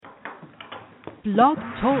Blog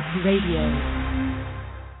Talk Radio.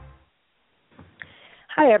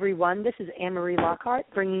 Hi, everyone. This is Anne-Marie Lockhart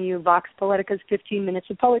bringing you Vox Poetica's 15 Minutes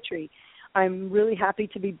of Poetry. I'm really happy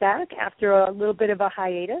to be back after a little bit of a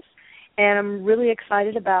hiatus, and I'm really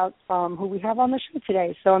excited about who we have on the show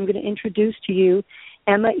today. So I'm going to introduce to you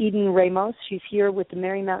Emma Eden Ramos. She's here with the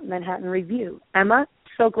Marymount Manhattan Review. Emma,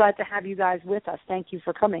 so glad to have you guys with us. Thank you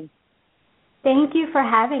for coming. Thank you for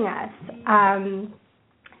having us.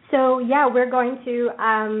 We're going to,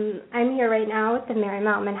 I'm here right now with the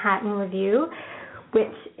Marymount Manhattan Review, which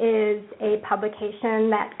is a publication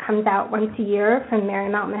that comes out once a year from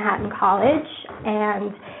Marymount Manhattan College,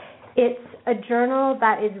 and it's a journal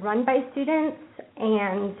that is run by students,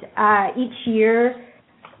 and each year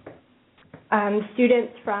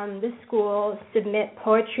students from the school submit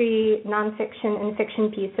poetry, nonfiction, and fiction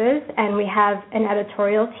pieces, and we have an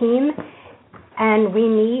editorial team, and we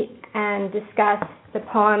meet and discuss the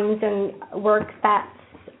poems and work that's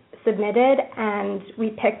submitted, and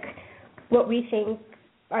we pick what we think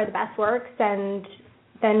are the best works, and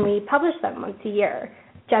then we publish them once a year,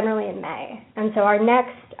 generally in May. And so our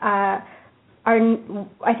next, I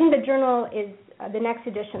think the journal is, the next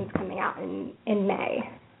edition's coming out in May,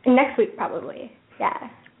 next week probably, yeah.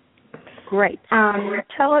 Great.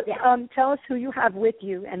 Tell us who you have with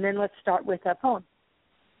you, and then let's start with a poem.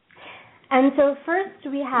 And so first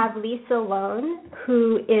we have Lisa Lone,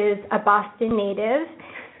 who is a Boston native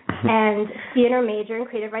and theater major and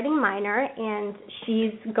creative writing minor, and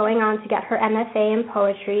she's going on to get her MFA in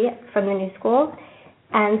poetry from the New School.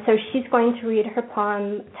 And so she's going to read her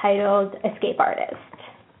poem titled Escape Artist.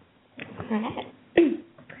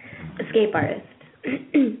 Escape Artist.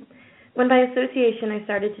 When by association I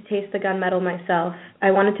started to taste the gunmetal myself,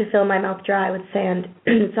 I wanted to fill my mouth dry with sand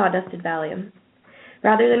and sawdusted Valium.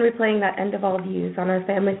 Rather than replaying that end-of-all views on our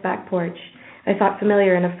family's back porch, I sought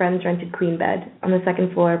familiar in a friend's rented queen bed on the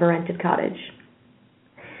second floor of a rented cottage.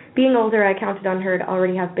 Being older, I counted on her to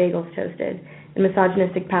already have bagels toasted and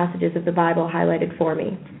misogynistic passages of the Bible highlighted for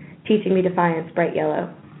me, teaching me defiance bright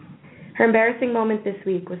yellow. Her embarrassing moment this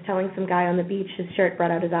week was telling some guy on the beach his shirt brought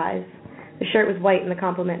out his eyes. The shirt was white and the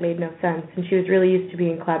compliment made no sense, and she was really used to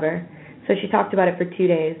being clever, so she talked about it for 2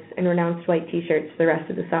 days and renounced white T-shirts for the rest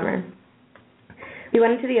of the summer. We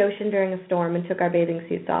went into the ocean during a storm and took our bathing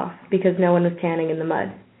suits off because no one was tanning in the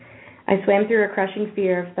mud. I swam through a crushing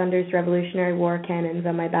fear of Thunder's Revolutionary War cannons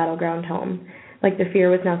on my battleground home, like the fear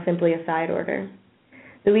was now simply a side order.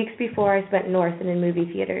 The weeks before I spent north and in movie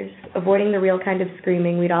theaters, avoiding the real kind of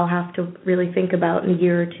screaming we'd all have to really think about in a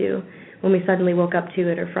year or two when we suddenly woke up to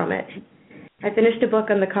it or from it. I finished a book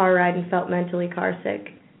on the car ride and felt mentally carsick,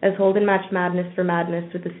 as Holden matched madness for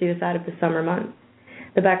madness with the suicide of the summer month.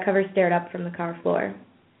 The back cover stared up from the car floor.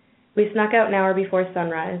 We snuck out an hour before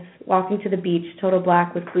sunrise, walking to the beach, total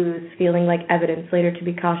black with booze, feeling like evidence later to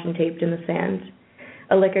be caution taped in the sand.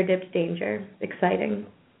 A liquor-dipped danger. Exciting.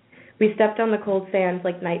 We stepped on the cold sands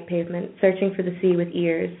like night pavement, searching for the sea with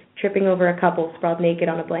ears, tripping over a couple sprawled naked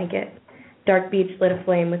on a blanket. Dark beach lit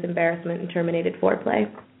aflame with embarrassment and terminated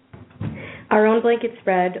foreplay. Our own blanket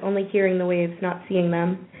spread, only hearing the waves, not seeing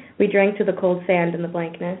them. We drank to the cold sand and the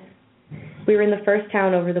blankness. We were in the first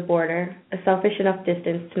town over the border, a selfish enough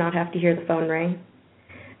distance to not have to hear the phone ring.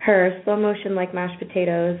 Her, slow motion like mashed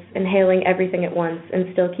potatoes, inhaling everything at once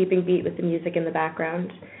and still keeping beat with the music in the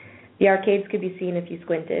background. The arcades could be seen if you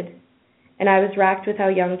squinted. And I was racked with how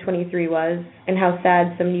young 23 was and how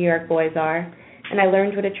sad some New York boys are, and I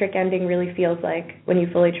learned what a trick ending really feels like when you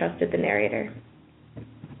fully trusted the narrator.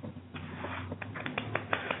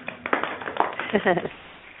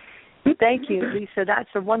 Thank you, Lisa. That's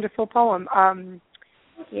a wonderful poem. Thank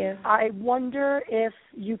you. I wonder if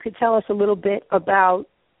you could tell us a little bit about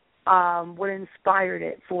what inspired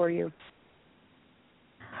it for you.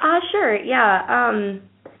 Sure, yeah.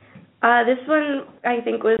 This one, I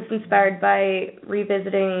think, was inspired by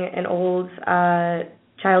revisiting an old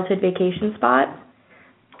childhood vacation spot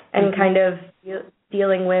and kind of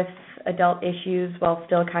dealing with adult issues while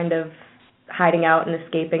still kind of hiding out and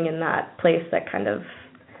escaping in that place that kind of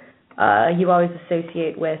you always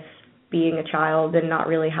associate with being a child and not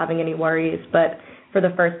really having any worries, but for the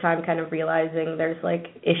first time kind of realizing there's like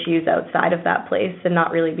issues outside of that place and not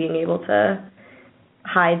really being able to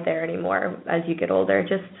hide there anymore as you get older,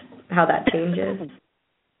 just how that changes.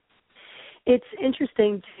 It's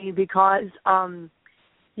interesting to me because,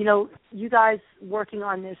 you guys working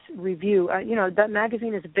on this review, that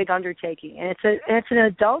magazine is a big undertaking, and it's an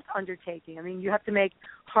adult undertaking. I mean, you have to make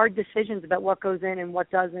hard decisions about what goes in and what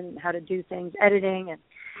doesn't, and how to do things, editing, and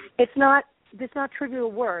it's not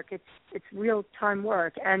trivial work. It's real time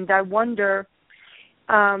work, and I wonder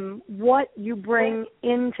what you bring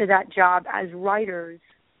into that job as writers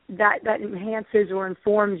that enhances or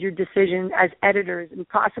informs your decision as editors, and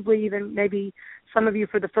possibly even maybe some of you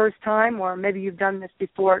for the first time, or maybe you've done this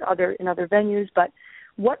before in other venues, but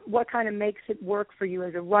what kind of makes it work for you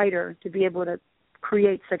as a writer to be able to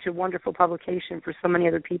create such a wonderful publication for so many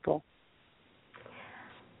other people?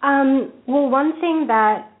 Well, one thing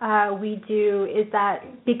that we do is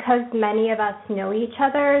that because many of us know each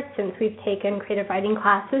other since we've taken creative writing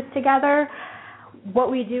classes together,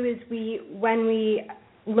 what we do is when we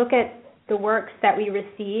look at the works that we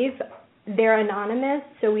receive, they're anonymous,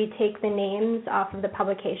 so we take the names off of the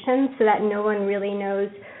publication so that no one really knows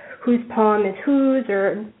whose poem is whose,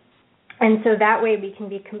 and so that way we can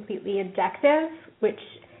be completely objective, which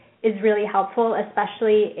is really helpful,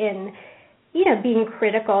 especially in being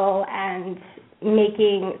critical and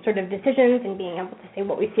making sort of decisions and being able to say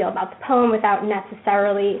what we feel about the poem without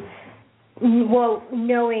necessarily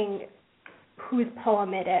knowing whose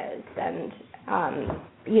poem it is, and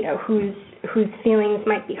whose feelings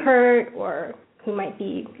might be hurt, or who might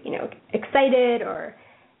be excited, or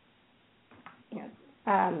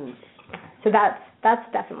so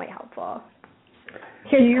that's definitely helpful.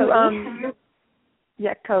 Here's Cody.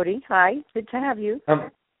 Cody. Hi, good to have you.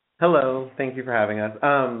 Hello, thank you for having us.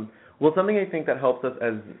 Well, something I think that helps us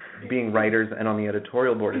as being writers and on the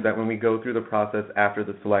editorial board is that when we go through the process after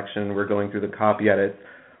the selection, we're going through the copy edits,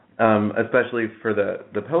 especially for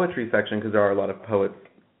the poetry section, because there are a lot of poets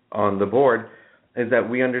on the board, is that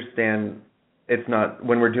we understand it's not,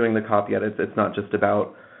 when we're doing the copy edits, it's not just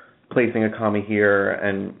about placing a comma here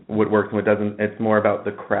and what works and what doesn't. It's more about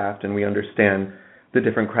the craft, and we understand the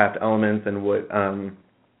different craft elements and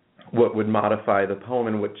what would modify the poem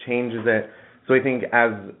and what changes it. So I think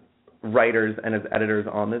as writers and as editors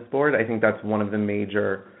on this board, I think that's one of the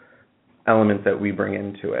major elements that we bring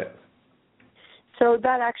into it. So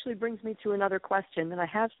that actually brings me to another question that I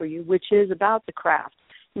have for you, which is about the craft.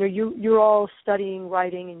 You're all studying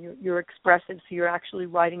writing, and you're expressive, so you're actually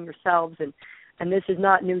writing yourselves, and this is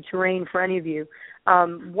not new terrain for any of you.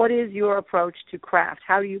 What is your approach to craft?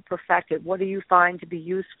 How do you perfect it? What do you find to be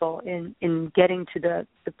useful in getting to the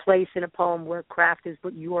place in a poem where craft is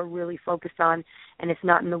what you are really focused on, and it's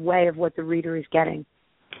not in the way of what the reader is getting?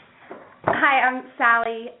 Hi, I'm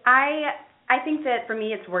Sally. I think that for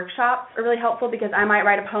me it's workshops are really helpful, because I might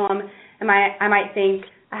write a poem and I might think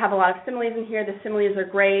I have a lot of similes in here, the similes are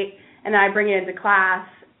great, and then I bring it into class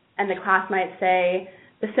and the class might say,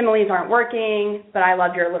 the similes aren't working, but I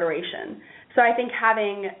love your alliteration. So I think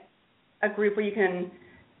having a group where you can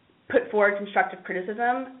put forward constructive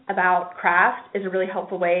criticism about craft is a really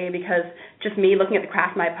helpful way, because just me looking at the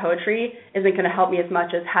craft of my poetry isn't going to help me as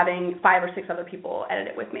much as having 5 or 6 other people edit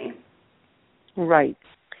it with me. Right.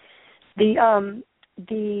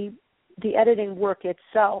 The editing work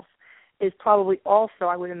itself is probably also,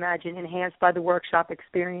 I would imagine, enhanced by the workshop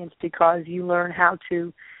experience, because you learn how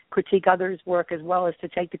to critique others' work as well as to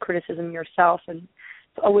take the criticism yourself. And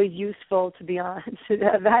it's always useful to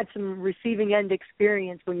have had some receiving end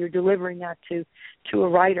experience when you're delivering that to a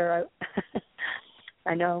writer.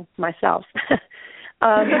 I know myself.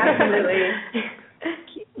 Absolutely.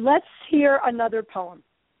 Let's hear another poem.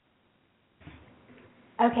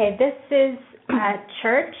 Okay, this is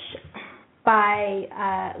Church by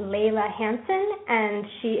Layla Hansen, and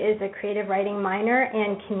she is a creative writing minor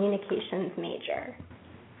and communications major.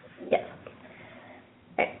 Yes.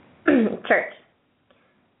 Okay. Church.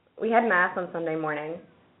 We had Mass on Sunday morning.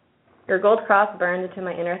 Your gold cross burned into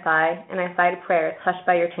my inner thigh, and I sighed prayers hushed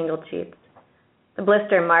by your tangled sheets. The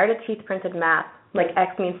blister marred a teeth-printed map, like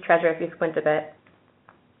X means treasure if you squint a bit.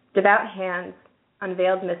 Devout hands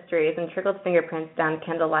unveiled mysteries and trickled fingerprints down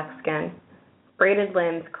candle-wax skin. Braided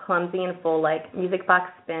limbs, clumsy and full like music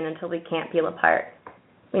box spin until we can't peel apart.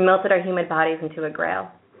 We melted our humid bodies into a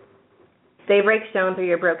grail. Daybreak shone through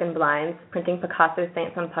your broken blinds, printing Picasso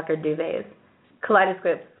saints on puckered duvets.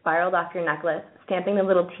 Kaleidoscopes spiraled off your necklace, stamping the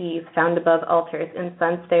little T's found above altars in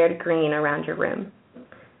sun-stared green around your room.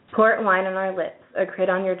 Port wine on our lips, a crit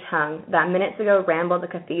on your tongue that minutes ago rambled a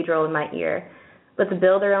cathedral in my ear. Let's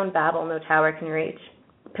build our own Babel no tower can reach.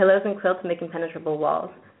 Pillows and quilts make impenetrable walls.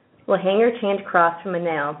 We'll hang your chained cross from a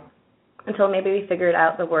nail until maybe we figured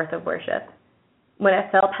out the worth of worship. When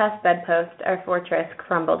it fell past bedpost, our fortress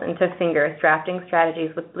crumbled into fingers drafting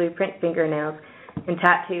strategies with blueprint fingernails and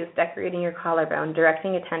tattoos decorating your collarbone,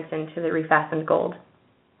 directing attention to the refastened gold.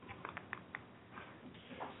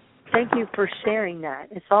 Thank you for sharing that.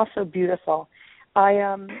 It's also beautiful. I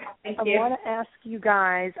want to ask you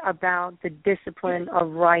guys about the discipline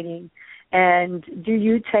of writing. And do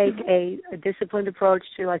you take a disciplined approach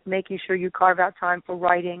to like making sure you carve out time for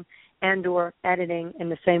writing and or editing in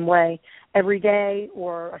the same way every day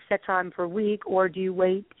or a set time per week, or do you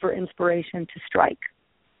wait for inspiration to strike?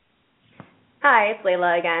 Hi, it's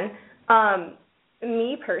Layla again.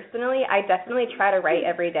 Me personally, I definitely try to write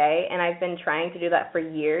every day, and I've been trying to do that for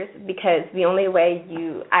years because the only way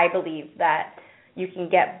I believe that you can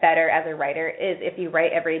get better as a writer is if you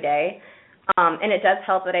write every day. And it does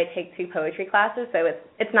help that I take 2 poetry classes, so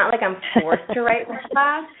it's not like I'm forced to write one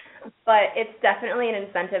class, but it's definitely an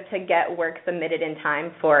incentive to get work submitted in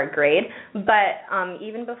time for a grade. But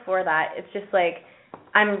even before that, it's just like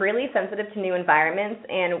I'm really sensitive to new environments,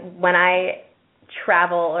 and when I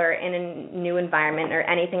travel or in a new environment or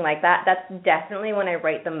anything like that, that's definitely when I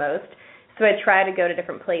write the most. So I try to go to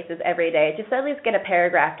different places every day, just to at least get a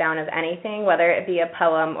paragraph down of anything, whether it be a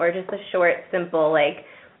poem or just a short, simple, like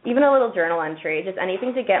even a little journal entry, just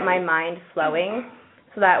anything to get my mind flowing,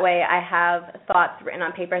 so that way I have thoughts written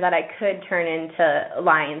on paper that I could turn into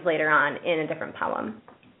lines later on in a different poem.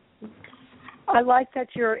 I like that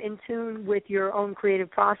you're in tune with your own creative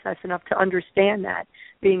process enough to understand that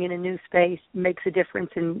being in a new space makes a difference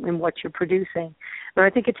in what you're producing. And I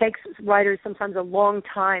think it takes writers sometimes a long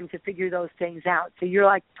time to figure those things out. So you're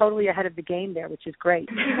like totally ahead of the game there, which is great.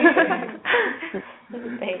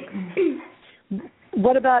 Thanks.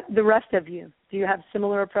 What about the rest of you? Do you have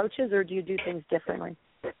similar approaches, or do you do things differently?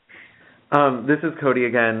 This is Cody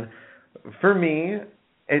again. For me,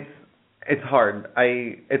 it's hard.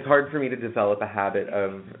 It's hard for me to develop a habit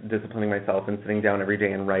of disciplining myself and sitting down every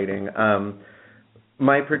day and writing.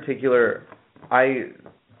 I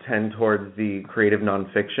tend towards the creative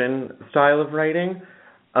nonfiction style of writing.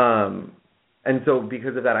 And so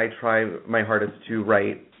because of that, I try my hardest to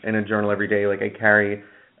write in a journal every day. Like I carry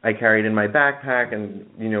it in my backpack, and,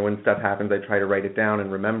 when stuff happens, I try to write it down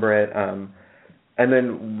and remember it. And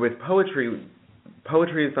then with poetry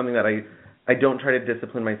is something that I don't try to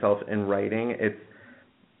discipline myself in writing. It's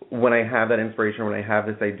when I have that inspiration, when I have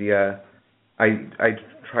this idea, I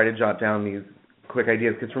try to jot down these quick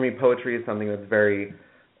ideas, because for me, poetry is something that's very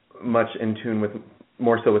much in tune with,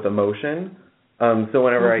 more so with emotion. So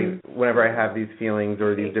whenever I have these feelings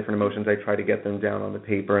or these different emotions, I try to get them down on the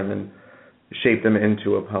paper and then shape them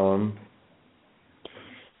into a poem.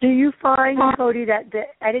 Do you find, Cody, that the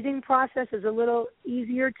editing process is a little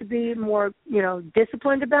easier to be more,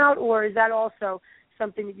 disciplined about, or is that also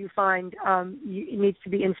something that you find it needs to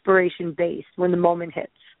be inspiration-based when the moment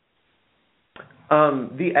hits?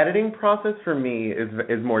 The editing process for me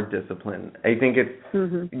is more discipline. I think it's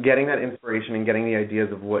getting that inspiration and getting the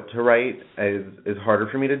ideas of what to write is harder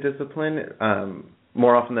for me to discipline.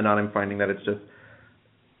 More often than not, I'm finding that it's just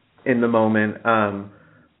in the moment.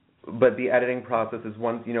 But the editing process is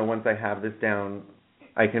once I have this down,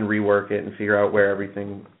 I can rework it and figure out where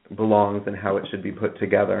everything belongs and how it should be put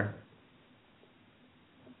together.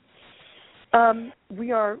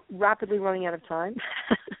 We are rapidly running out of time,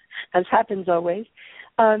 as happens always.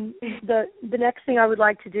 The next thing I would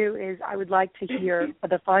like to do is I would like to hear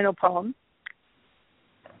the final poem.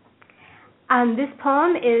 This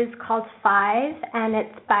poem is called 5, and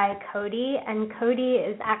it's by Cody. And Cody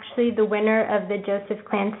is actually the winner of the Joseph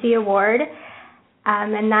Clancy Award.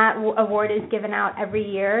 And that award is given out every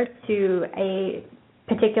year to a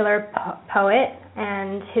particular poet.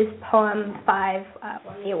 And his poem 5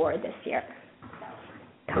 won the award this year.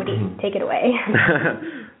 Cody, take it away.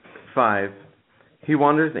 5. He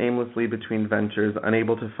wanders aimlessly between ventures,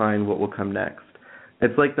 unable to find what will come next.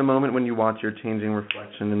 It's like the moment when you watch your changing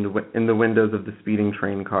reflection in the windows of the speeding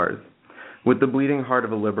train cars. With the bleeding heart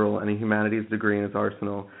of a liberal and a humanities degree in his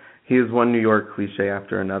arsenal, he is one New York cliché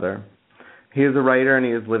after another. He is a writer, and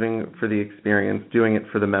he is living for the experience, doing it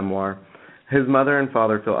for the memoir. His mother and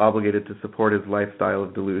father feel obligated to support his lifestyle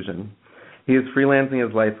of delusion. He is freelancing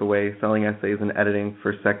his life away, selling essays and editing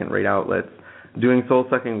for second-rate outlets, doing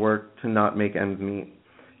soul-sucking work to not make ends meet.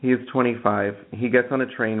 He is 25. He gets on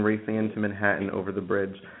a train racing into Manhattan over the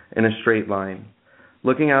bridge in a straight line.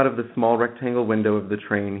 Looking out of the small rectangle window of the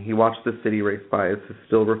train, he watched the city race by his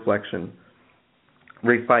still reflection.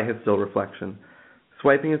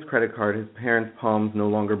 Swiping his credit card, his parents' palms no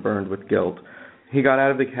longer burned with guilt. He got out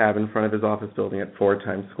of the cab in front of his office building at 4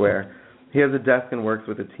 Times Square. He has a desk and works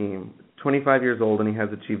with a team. 25 years old, and he has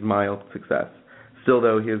achieved mild success. Still,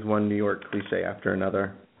 though, he is one New York cliché after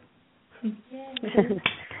another.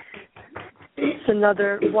 It's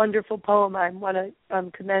another wonderful poem. I want to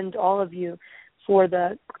commend all of you for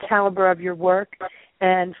the caliber of your work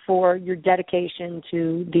and for your dedication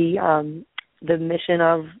to the mission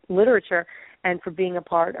of literature, and for being a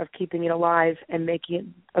part of keeping it alive and making it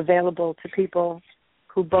available to people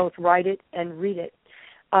who both write it and read it.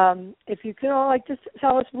 if you could all just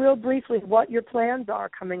tell us real briefly what your plans are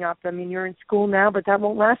coming up. I mean, you're in school now, but that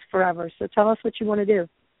won't last forever. So tell us what you want to do.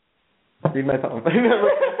 Read my poem.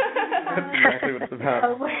 That's exactly what it's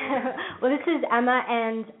about. Well, this is Emma,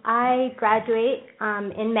 and I graduate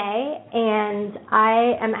in May, and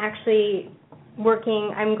I am actually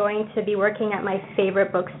I'm going to be working at my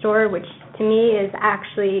favorite bookstore, which to me is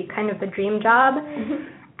actually kind of a dream job.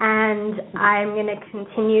 And I'm going to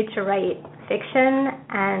continue to write fiction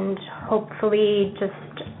and hopefully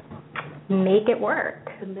just make it work.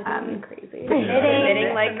 Submitting crazy.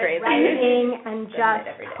 Submitting like crazy. Writing and just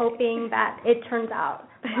hoping that it turns out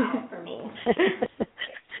well for me.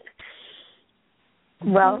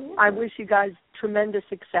 Well, I wish you guys tremendous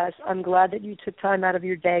success. I'm glad that you took time out of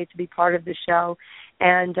your day to be part of the show.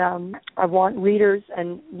 And I want readers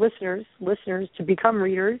and listeners to become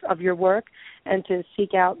readers of your work and to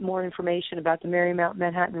seek out more information about the Marymount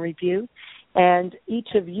Manhattan Review. And each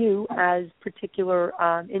of you as particular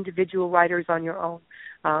individual writers on your own.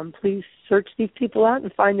 Please search these people out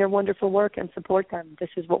and find their wonderful work and support them. This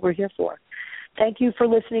is what we're here for. Thank you for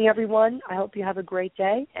listening, everyone. I hope you have a great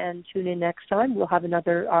day, and tune in next time. We'll have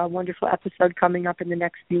another wonderful episode coming up in the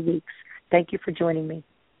next few weeks. Thank you for joining me.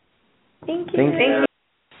 Thank you. Thank you.